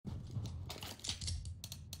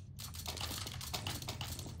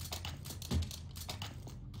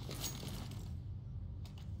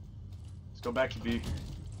Let's go back to B.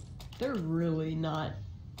 They're really not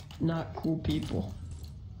cool people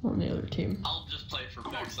on the other team. I'll just play for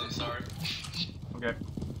Bex, I'm sorry. Okay.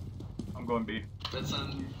 I'm going B. That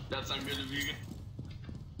sound good of you?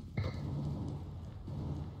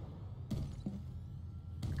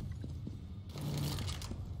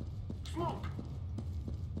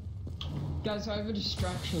 Guys, I have a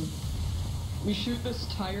distraction. We shoot this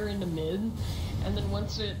tire into mid, and then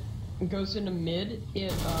once it goes into mid,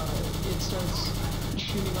 it starts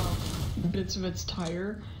shooting off bits of its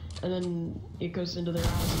tire, and then it goes into their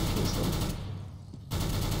eyes and kills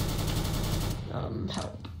them.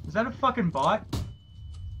 Help. Is that a fucking bot?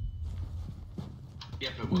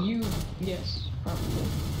 Yep, it was. Yes, probably.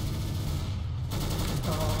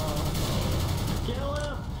 Kill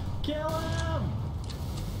him! Kill him!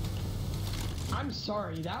 I'm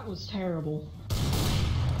sorry, that was terrible.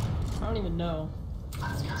 I don't even know.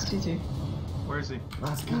 CT. Where is he?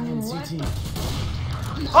 Last guy in CT.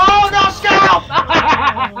 Oh no, Scout!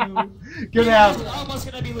 Get out! We're almost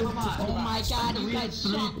gonna be losing. Oh my god, you guys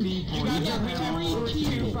suck. You guys are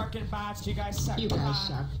two fucking bots. You guys suck. You guys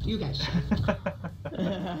suck. You guys suck.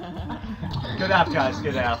 Get out, guys,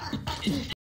 get out.